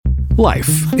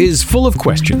Life is full of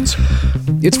questions.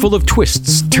 It's full of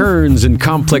twists, turns, and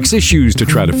complex issues to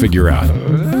try to figure out.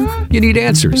 You need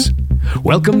answers.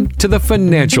 Welcome to The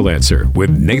Financial Answer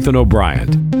with Nathan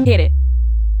O'Brien. Hit it.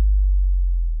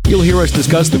 You'll hear us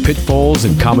discuss the pitfalls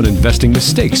and common investing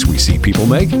mistakes we see people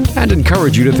make and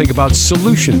encourage you to think about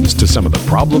solutions to some of the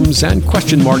problems and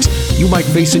question marks you might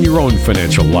face in your own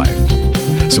financial life.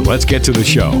 So let's get to the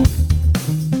show.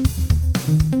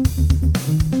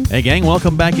 Hey gang,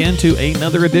 welcome back into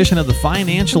another edition of The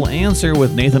Financial Answer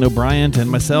with Nathan O'Brien and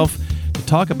myself to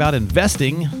talk about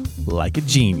investing like a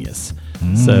genius.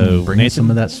 So bringing Nathan, some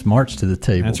of that smarts to the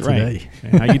table that's today.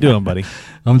 Right. How you doing, buddy?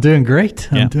 I'm doing great.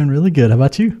 Yeah. I'm doing really good. How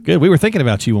about you? Good. We were thinking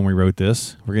about you when we wrote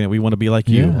this. We want to be like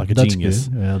you, like a that's genius.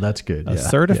 Good. Yeah, that's good. A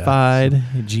certified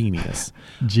genius.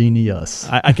 Genius.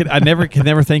 I could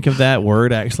never think of that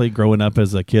word actually growing up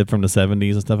as a kid from the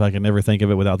 70s and stuff. I could never think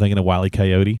of it without thinking of Wile E.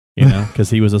 Coyote, because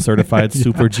he was a certified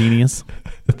super genius.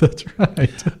 That's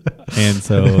right. And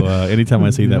so anytime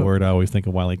I see that word, I always think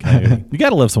of Wile E. Coyote. You got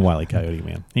to love some Wile E. Coyote,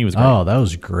 man. He was great. Oh, that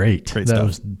was great. Great that stuff.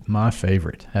 was my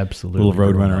favorite. Absolutely. Little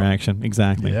Roadrunner action.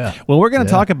 Exactly. Yeah. Well, we're going to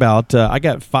talk about, I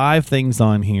got 5 things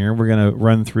on here we're going to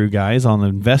run through, guys, on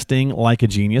investing like a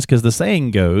genius, because the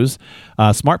saying goes,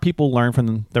 smart people learn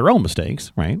from their own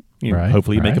mistakes, right?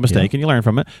 Hopefully you make a mistake and you learn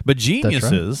from it. But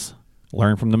geniuses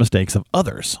learn from the mistakes of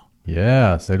others.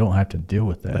 Yeah, so they don't have to deal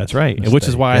with that. That's right. mistake. Which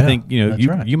is why I think,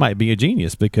 that's you might be a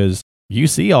genius, because you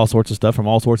see all sorts of stuff from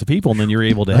all sorts of people, and then you're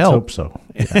able to Let's help. hope so.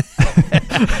 Yeah.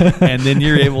 And then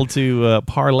you're able to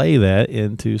parlay that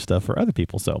into stuff for other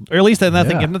people. So, or at least if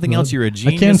nothing else, you're a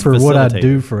genius. I can for what I facilitator.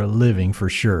 do for a living, for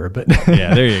sure. But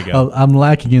yeah, there you go. I'm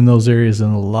lacking in those areas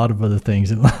and a lot of other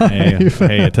things in life.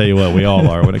 Hey, I tell you what, we all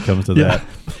are when it comes to that.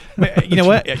 But you know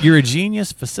what? You're a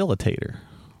genius facilitator.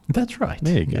 That's right.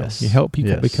 There you go. Yes. You help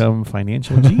people Yes. become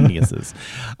financial geniuses.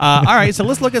 All right, so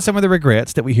let's look at some of the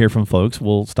regrets that we hear from folks.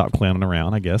 We'll stop clowning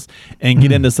around, I guess, and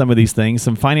get into some of these things,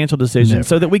 some financial decisions,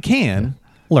 so that we can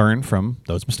learn from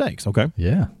those mistakes, okay?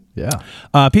 Yeah. Yeah.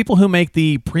 People who make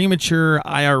the premature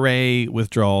IRA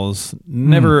withdrawals,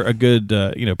 never a good,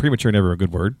 premature, never a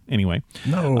good word anyway.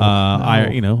 No.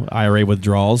 IRA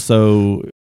withdrawals. So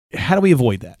how do we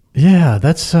avoid that? Yeah,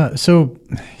 that's so.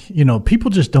 People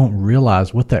just don't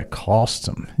realize what that costs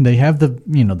them. They have the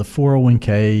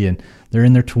 401k and they're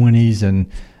in their 20s and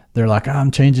they're like,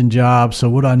 I'm changing jobs. So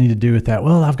what do I need to do with that?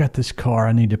 Well, I've got this car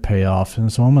I need to pay off,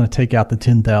 and so I'm going to take out the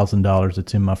 $10,000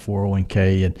 that's in my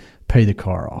 401k and pay the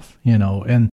car off.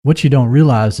 And what you don't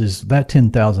realize is that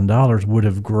 $10,000 would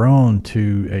have grown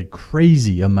to a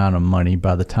crazy amount of money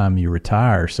by the time you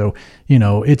retire. So,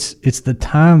 it's the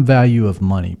time value of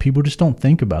money. People just don't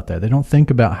think about that. They don't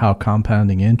think about how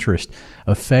compounding interest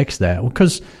affects that,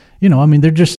 because,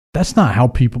 that's not how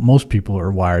most people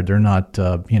are wired. They're not,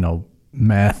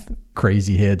 math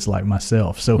crazy heads like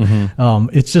myself. So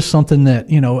it's just something that,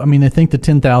 they think the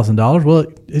 $10,000, well,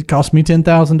 it cost me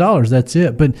 $10,000. That's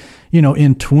it. But,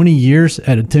 in 20 years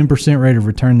at a 10% rate of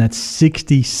return, that's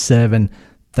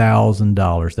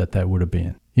 $67,000 that would have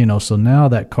been. So now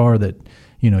that car that,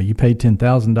 you paid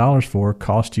 $10,000 for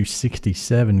cost you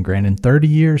 $67,000. In 30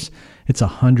 years, it's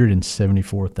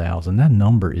 $174,000. That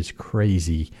number is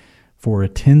crazy for a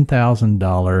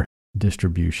 $10,000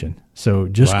 distribution. So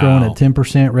just growing at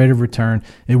 10% rate of return,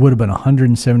 it would have been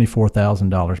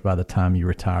 $174,000 by the time you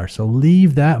retire. So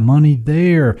leave that money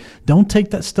there. Don't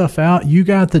take that stuff out. You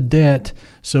got the debt,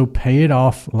 so pay it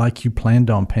off like you planned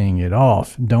on paying it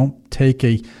off. Don't take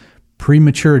a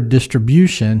premature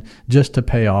distribution just to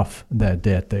pay off that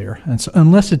debt there. And so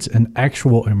unless it's an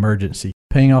actual emergency,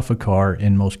 paying off a car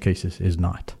in most cases is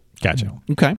not. Gotcha.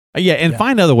 Okay.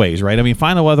 Find other ways, right?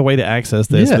 Find another way to access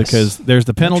this, because there's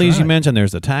the penalties you mentioned,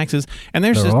 there's the taxes, and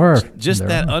there's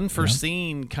that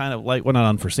unforeseen kind of not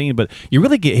unforeseen, but you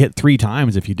really get hit 3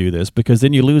 times if you do this, because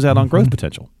then you lose out on growth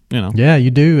potential, Yeah, you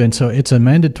do. And so it's a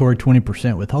mandatory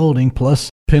 20% withholding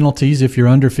plus penalties if you're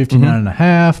under 59 and a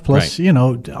half, plus,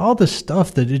 all this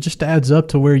stuff that it just adds up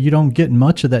to where you don't get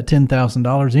much of that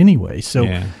 $10,000 anyway. So,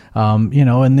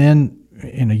 and then,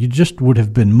 you just would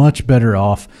have been much better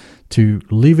off to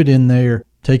leave it in there,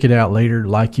 take it out later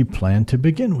like you planned to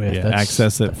begin with.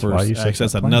 Access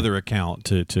another account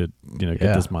to get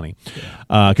this money.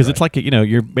 Because it's like,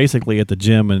 you're basically at the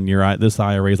gym and this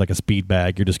IRA is like a speed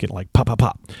bag. You're just getting like pop, pop,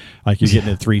 pop. Like you're getting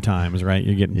it 3 times, right?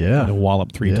 You're getting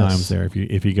wallop 3 times there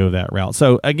if you go that route.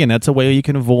 So again, that's a way you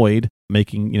can avoid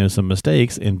making, some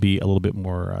mistakes and be a little bit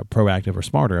more proactive or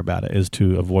smarter about it, is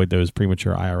to avoid those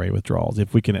premature IRA withdrawals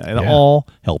if we can at all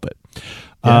help it.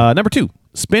 Number 2.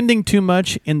 Spending too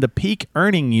much in the peak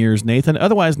earning years, Nathan,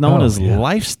 otherwise known as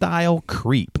lifestyle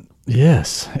creep.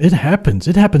 Yes, it happens.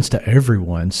 It happens to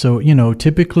everyone. So,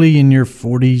 typically in your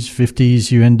 40s,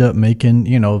 50s, you end up making,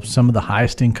 some of the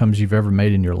highest incomes you've ever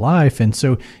made in your life. And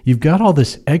so you've got all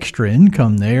this extra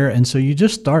income there. And so you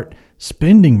just start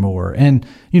spending more. And,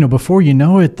 before you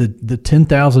know it, the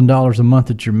 $10,000 a month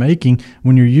that you're making,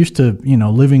 when you're used to,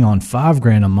 living on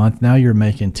 $5,000 a month, now you're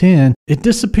making 10, it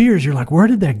disappears. You're like, where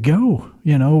did that go?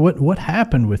 What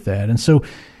happened with that? And so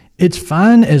it's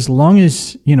fine as long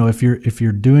as, if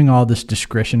you're doing all this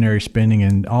discretionary spending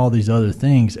and all these other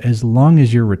things, as long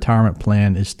as your retirement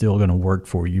plan is still going to work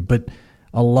for you. But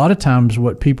a lot of times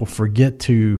what people forget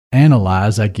to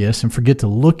analyze, I guess, and forget to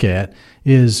look at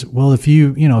is, well, if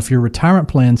if your retirement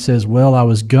plan says, well, I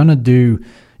was going to do,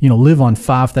 live on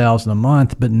 $5,000 a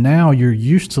month, but now you're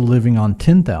used to living on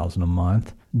 $10,000 a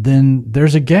month, then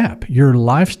there's a gap. Your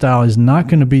lifestyle is not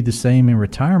going to be the same in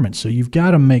retirement. So you've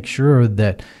got to make sure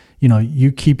that,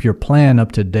 you keep your plan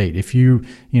up to date. If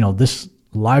this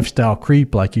lifestyle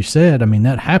creep, like you said,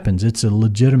 that happens. It's a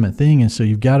legitimate thing. And so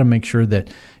you've got to make sure that,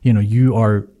 you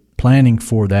are planning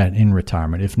for that in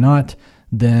retirement. If not,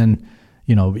 then,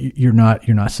 you're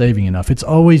not saving enough. It's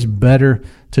always better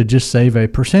to just save a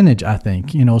percentage, I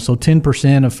think, so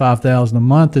 10% of $5,000 a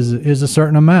month is a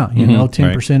certain amount,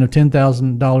 10% of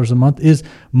 $10,000 a month is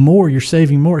more. You're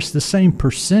saving more. It's the same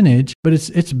percentage, but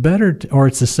it's better, or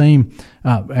it's the same,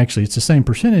 actually it's the same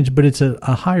percentage, but it's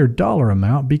a higher dollar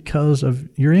amount because of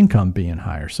your income being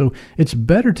higher. So it's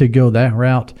better to go that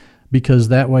route, because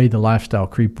that way the lifestyle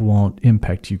creep won't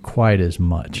impact you quite as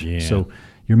much. Yeah. So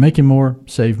you're making more,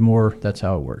 save more. That's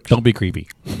how it works. Don't be creepy.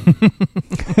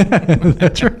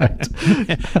 That's right.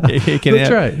 That's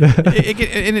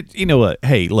right. You know what?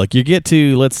 Hey, look, you get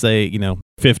to, let's say,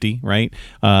 50, right?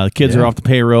 Kids are off the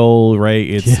payroll, right?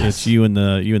 It's you and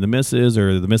the missus,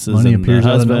 or the missus money and the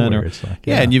husband,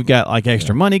 and you've got like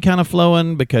extra money kind of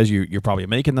flowing because you're probably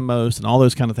making the most, and all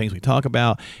those kind of things we talk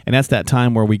about. And that's that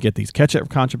time where we get these catch-up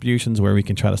contributions where we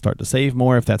can try to start to save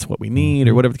more if that's what we need,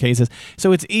 or whatever the case is.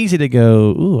 So it's easy to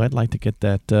go, ooh, I'd like to get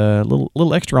that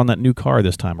little extra on that new car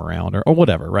this time around, or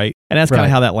whatever, right? And that's kind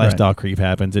of how that lifestyle creep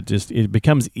happens. It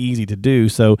becomes easy to do.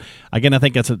 So again, I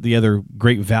think that's the other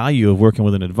great value of working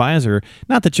with an advisor.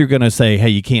 Not that you're going to say, hey,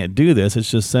 you can't do this. It's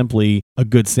just simply a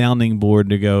good sounding board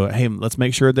to go, hey, let's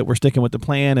make sure that we're sticking with the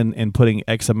plan and putting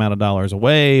X amount of dollars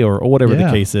away, or whatever the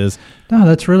case is. No,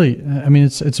 that's really,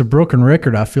 it's a broken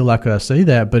record. I feel like I say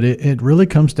that, but it really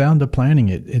comes down to planning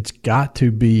it. It's got to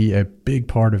be a big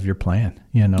part of your plan,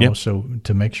 so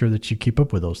to make sure that you keep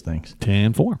up with those things.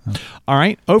 10-4. All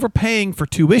right. Overpaying for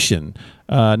tuition.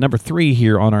 Number 3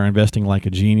 here on our Investing Like a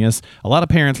Genius. A lot of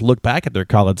parents look back at their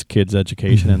college kids'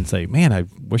 education and say, man, I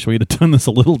wish we had done this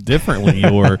a little differently,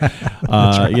 or,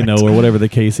 or whatever the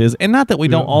case is. And not that we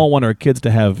don't all want our kids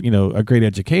to have, a great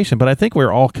education, but I think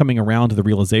we're all coming around to the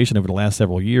realization over the last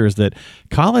several years that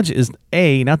college is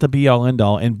A, not the be all end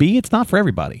all, and B, it's not for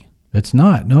everybody. It's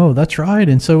not. No, that's right.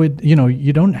 And so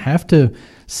you don't have to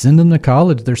send them to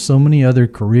college. There's so many other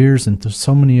careers and there's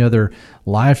so many other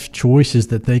life choices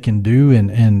that they can do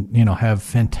and have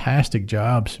fantastic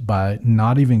jobs by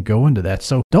not even going to that.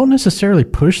 So don't necessarily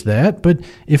push that, but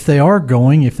if they are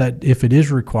going, if it is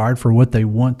required for what they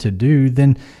want to do,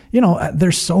 then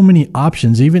there's so many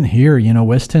options. Even here,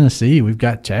 West Tennessee, we've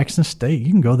got Jackson State.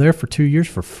 You can go there for 2 years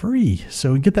for free.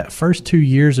 So get that first 2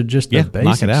 years of just the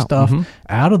basic stuff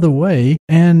out of the way.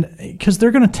 And because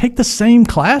they're going to take the same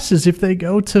classes if they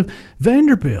go to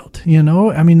Vanderbilt,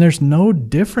 there's no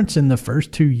difference in the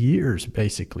first 2 years,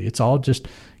 basically. It's all just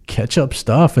catch up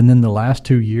stuff. And then the last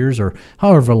 2 years, or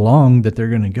however long that they're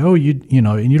going to go,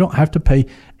 and you don't have to pay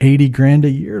 $80,000 a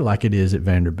year like it is at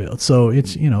Vanderbilt. So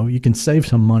it's, you can save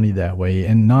some money that way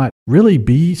and not really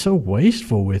be so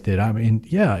wasteful with it.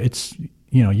 It's,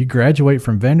 you graduate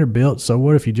from Vanderbilt. So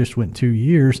what if you just went 2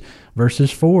 years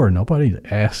versus 4? Nobody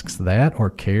asks that or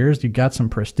cares. You got some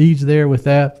prestige there with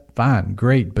that. Fine,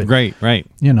 great. But great, right.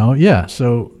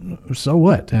 So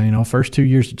what? And, first 2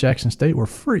 years at Jackson State were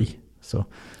free. So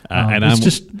and it's I'm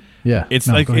just, yeah. It's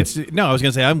I was going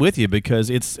to say I'm with you,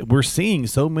 because we're seeing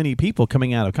so many people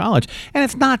coming out of college, and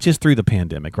it's not just through the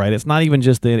pandemic, right? It's not even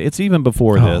just that. It's even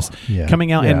before this,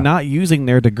 coming out and not using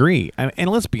their degree. And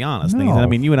let's be honest,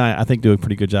 Nathan, you and I think do a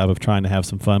pretty good job of trying to have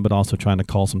some fun, but also trying to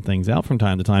call some things out from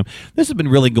time to time. This has been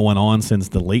really going on since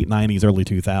the late 90s, early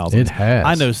 2000s. It has.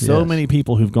 I know so many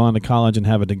people who've gone to college and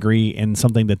have a degree in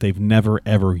something that they've never,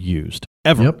 ever used.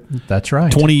 Ever. Yep, that's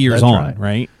right. 20 years on,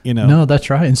 right? No,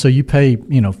 that's right. And so you pay,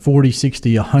 40,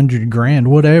 60,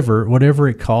 $100,000, whatever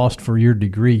it cost for your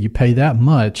degree, you pay that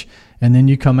much, and then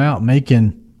you come out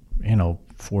making,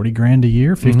 40 grand a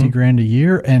year, 50 grand a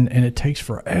year, and it takes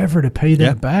forever to pay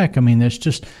that back. I mean,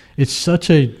 it's such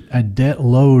a debt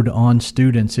load on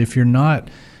students. If you're not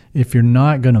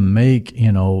going to make,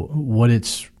 what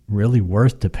it's really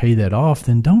worth to pay that off,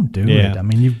 then don't do it. I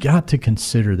mean, you've got to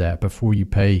consider that before you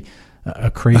pay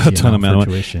a crazy ton of money for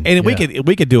tuition. And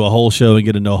we could do a whole show and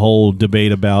get into a whole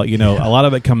debate about, a lot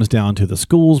of it comes down to the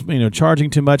schools, charging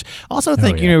too much. I also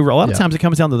think, a lot of times it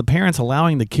comes down to the parents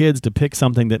allowing the kids to pick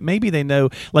something that maybe they know.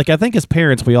 Like, I think as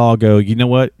parents, we all go, you know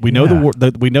what? We know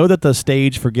we know that the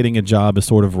stage for getting a job is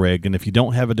sort of rigged. And if you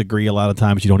don't have a degree, a lot of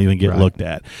times you don't even get looked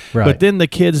at. Right. But then the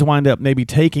kids wind up maybe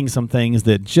taking some things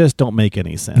that just don't make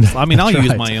any sense. I mean, I'll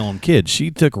use my own kid.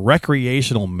 She took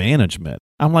recreational management.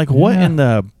 I'm like, what in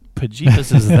the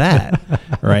Pajeebus is that,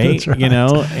 right?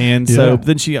 And so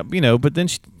then she, but then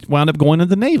she wound up going to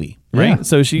the Navy, right? Yeah.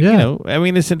 So she, I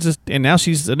mean, it's just, and now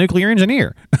she's a nuclear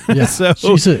engineer. Yeah. So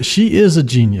she is a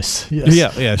genius.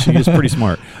 Yes. Yeah, she is pretty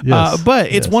smart. Yes.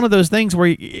 But it's one of those things where,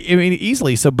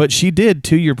 easily. So, but she did,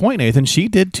 to your point, Nathan, she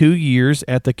did 2 years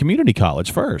at the community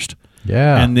college first.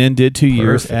 Yeah. And then did 2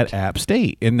 years at App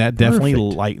State. And that definitely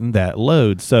lightened that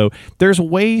load. So there's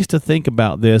ways to think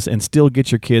about this and still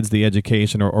get your kids the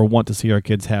education or want to see our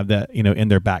kids have that, in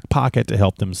their back pocket to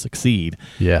help them succeed.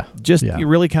 Yeah. You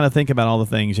really kind of think about all the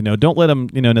things, don't let them,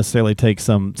 necessarily take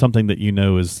something that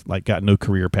is like got no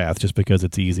career path just because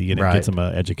it's easy and it gets them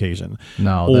an education.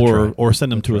 No, or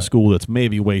send them to a school that's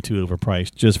maybe way too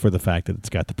overpriced just for the fact that it's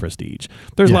got the prestige.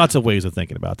 There's lots of ways of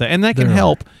thinking about that. And that can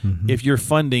help if you're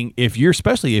funding,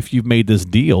 especially if you've made this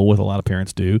deal, with a lot of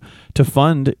parents do, to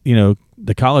fund,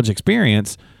 the college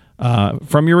experience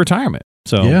from your retirement.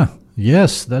 So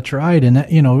yes, that's right. And that,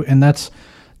 and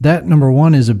that number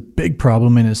one is a big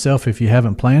problem in itself if you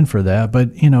haven't planned for that. But,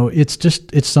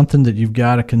 it's something that you've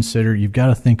got to consider. You've got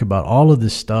to think about all of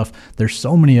this stuff. There's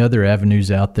so many other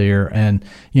avenues out there. And,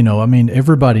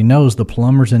 everybody knows the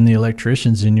plumbers and the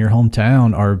electricians in your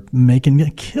hometown are making a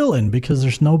killing because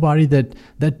there's nobody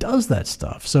that does that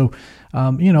stuff. So,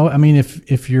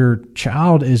 if your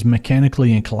child is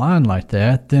mechanically inclined like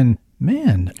that, then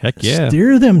man, heck yeah,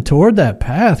 steer them toward that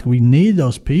path. We need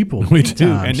those people. We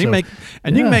do, and you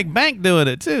can make bank doing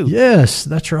it too. Yes,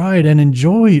 that's right, and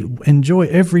enjoy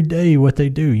every day what they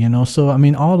do. So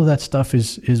all of that stuff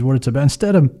is what it's about.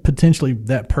 Instead of potentially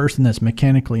that person that's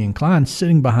mechanically inclined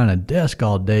sitting behind a desk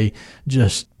all day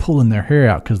just pulling their hair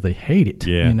out because they hate it.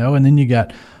 Yeah. And then you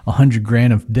got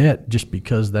 $100,000 of debt just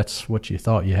because that's what you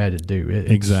thought you had to do.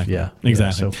 Exactly. Yeah.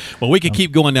 Exactly. So, we could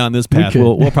keep going down this path. We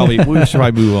should probably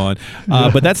move on.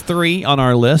 But that's 3 on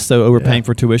our list. So overpaying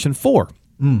for tuition. 4,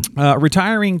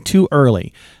 retiring too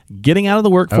early. Getting out of the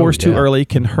workforce too early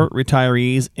can hurt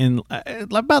retirees in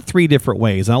about 3 different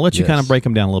ways. And I'll let you kind of break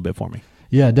them down a little bit for me.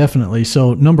 Yeah, definitely.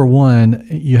 So number one,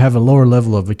 you have a lower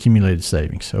level of accumulated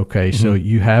savings. Okay, so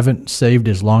you haven't saved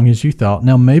as long as you thought.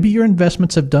 Now, maybe your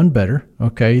investments have done better,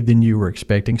 than you were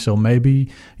expecting. So maybe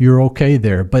you're okay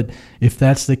there. But if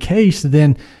that's the case,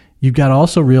 then you've got to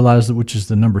also realize that, which is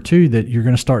the number 2, that you're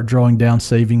going to start drawing down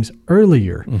savings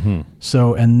earlier.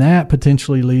 So, and that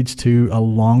potentially leads to a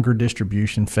longer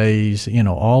distribution phase,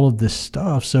 all of this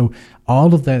stuff. So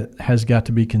all of that has got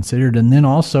to be considered. And then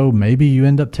also maybe you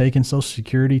end up taking Social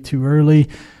Security too early,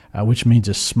 which means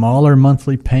a smaller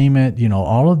monthly payment.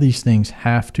 All of these things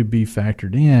have to be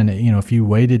factored in. If you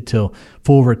waited till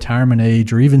full retirement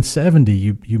age or even 70,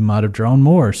 you might have drawn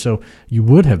more. So you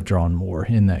would have drawn more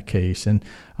in that case. And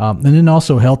then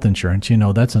also health insurance,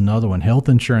 that's another one. Health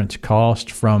insurance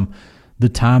cost from the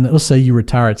time that, let's say you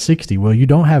retire at 60. Well, you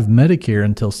don't have Medicare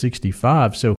until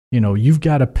 65. So, you've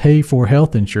got to pay for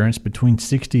health insurance between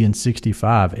 60 and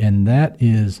 65. And that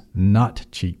is not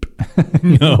cheap.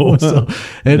 No. So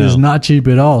it is not cheap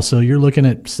at all. So you're looking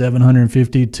at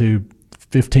 $750 to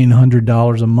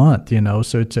 $1,500 a month,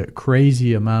 so it's a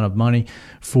crazy amount of money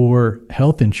for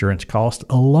health insurance cost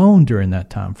alone during that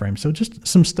time frame. So just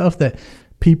some stuff that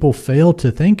people fail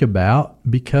to think about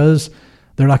because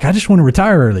they're like, I just want to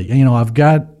retire early. I've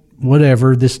got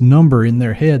whatever, this number in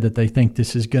their head that they think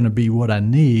this is going to be what I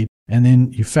need. And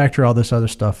then you factor all this other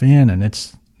stuff in and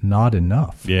it's not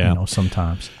enough,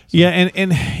 sometimes. So. Yeah,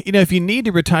 and if you need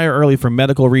to retire early for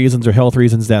medical reasons or health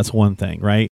reasons, that's one thing,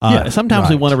 right? Sometimes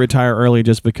we want to retire early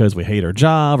just because we hate our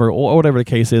job or whatever the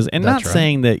case is. And that's not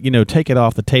saying that, take it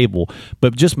off the table,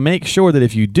 but just make sure that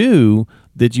if you do,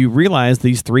 that you realize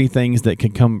these three things that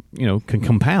can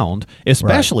compound,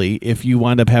 especially if you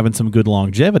wind up having some good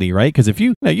longevity, right? Because if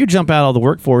you jump out of the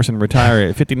workforce and retire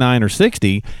at 59 or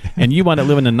 60 and you wind up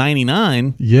living to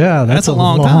 99, that's a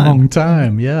long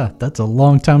time. Yeah, that's a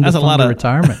long time to fund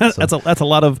retirement. So. That's a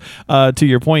lot of, to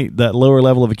your point, that lower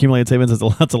level of accumulated savings,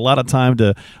 that's a lot of time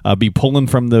to be pulling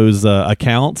from those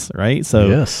accounts, right? So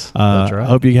yes, that's right.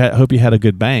 Hope you had a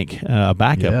good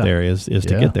backup there is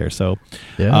to get there. So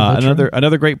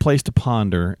another great place to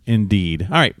ponder indeed.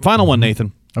 All right, final one,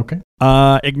 Nathan. Okay.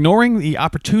 Ignoring the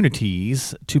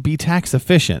opportunities to be tax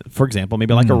efficient. For example,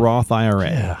 maybe like a Roth IRA.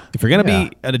 Yeah. If you're going to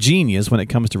be a genius when it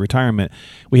comes to retirement,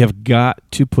 we have got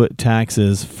to put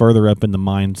taxes further up in the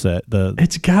mindset.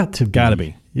 It's got to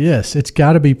be. Yes, it's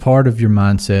got to be part of your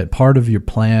mindset, part of your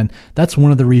plan. That's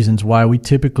one of the reasons why we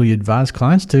typically advise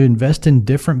clients to invest in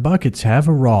different buckets. Have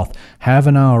a Roth, have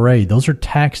an IRA. Those are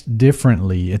taxed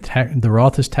differently. The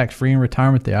Roth is tax-free in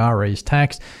retirement. The IRA is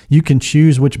taxed. You can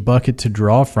choose which bucket to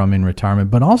draw from in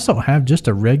retirement, but also have just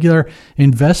a regular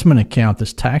investment account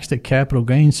that's taxed at capital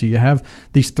gains. So you have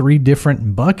these three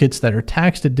different buckets that are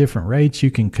taxed at different rates.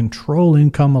 You can control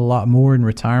income a lot more in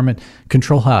retirement,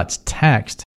 control how it's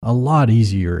taxed a lot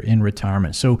easier in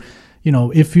retirement. So,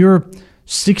 if you're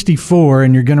 64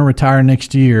 and you're going to retire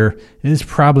next year, it's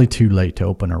probably too late to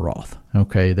open a Roth.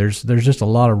 Okay, there's just a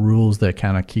lot of rules that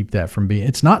kind of keep that from being.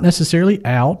 It's not necessarily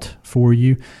out for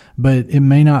you, but it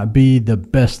may not be the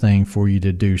best thing for you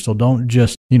to do. So don't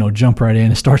just jump right in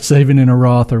and start saving in a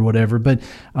Roth or whatever. But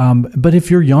if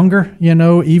you're younger,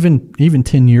 even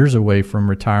 10 years away from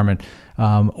retirement,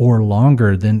 or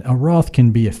longer, then a Roth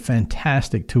can be a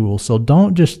fantastic tool. So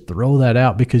don't just throw that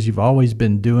out because you've always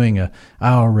been doing a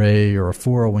IRA or a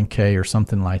 401k or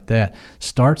something like that.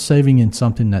 Start saving in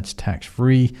something that's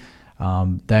tax-free.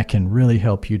 That can really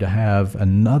help you to have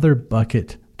another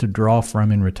bucket to draw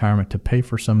from in retirement to pay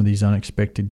for some of these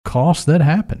unexpected costs that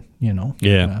happen, we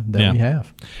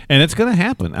have. And it's going to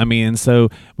happen. I mean, so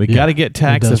we got to get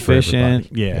tax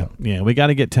efficient. We got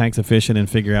to get tax efficient and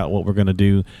figure out what we're going to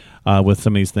do with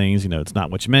some of these things. It's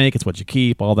not what you make, it's what you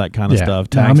keep, all that kind of stuff.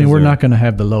 We're not going to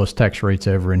have the lowest tax rates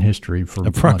ever in history for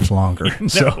much longer. No.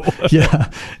 So,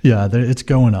 it's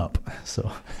going up.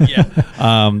 So,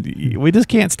 we just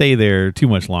can't stay there too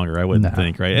much longer, I wouldn't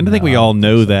think, right? And I think we all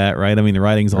know that, right? I mean, the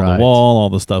writing's on the wall, all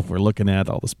the stuff we're looking at,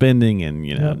 all the spending,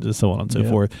 and, just so on and so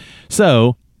forth.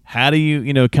 So, how do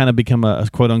you, kind of become a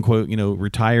quote unquote,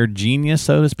 retired genius,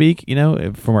 so to speak,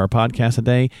 from our podcast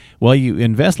today? Well, you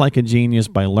invest like a genius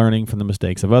by learning from the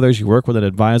mistakes of others. You work with an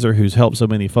advisor who's helped so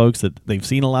many folks that they've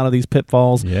seen a lot of these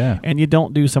pitfalls. Yeah. And you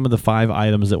don't do some of the 5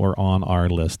 items that were on our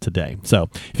list today. So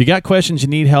if you got questions, you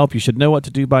need help, you should know what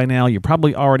to do by now. You're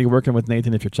probably already working with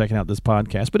Nathan if you're checking out this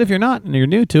podcast. But if you're not and you're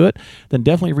new to it, then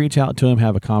definitely reach out to him,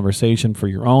 have a conversation for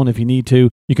your own if you need to.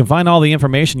 You can find all the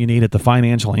information you need at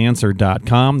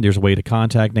thefinancialanswer.com. There's a way to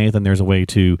contact Nathan. There's a way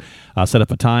to set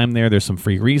up a time there. There's some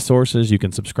free resources. You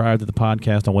can subscribe to the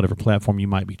podcast on whatever platform you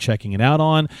might be checking it out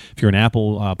on. If you're an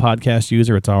Apple podcast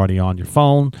user, it's already on your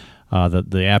phone.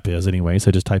 The app is anyway,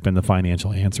 so just type in The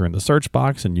Financial Answer in the search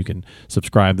box, and you can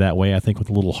subscribe that way, I think, with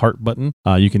a little heart button.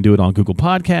 You can do it on Google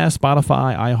Podcasts,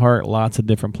 Spotify, iHeart, lots of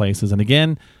different places. And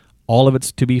again, all of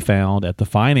it's to be found at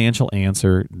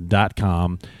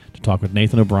thefinancialanswer.com to talk with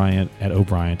Nathan O'Brien at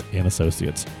O'Brien &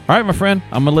 Associates. All right, my friend,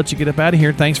 I'm going to let you get up out of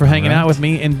here. Thanks for hanging out with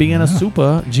me and being a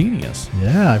super genius.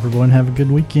 Yeah, everyone have a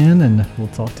good weekend, and we'll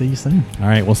talk to you soon. All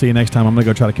right, we'll see you next time. I'm going to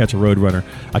go try to catch a road runner.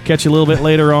 I'll catch you a little bit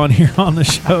later on here on the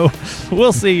show.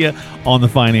 We'll see you on The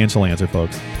Financial Answer,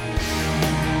 folks.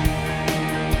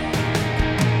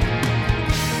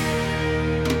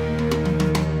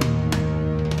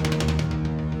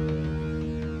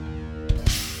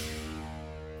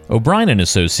 O'Brien &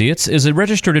 Associates is a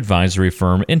registered advisory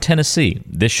firm in Tennessee.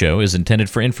 This show is intended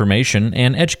for information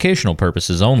and educational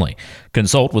purposes only.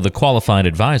 Consult with a qualified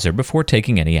advisor before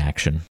taking any action.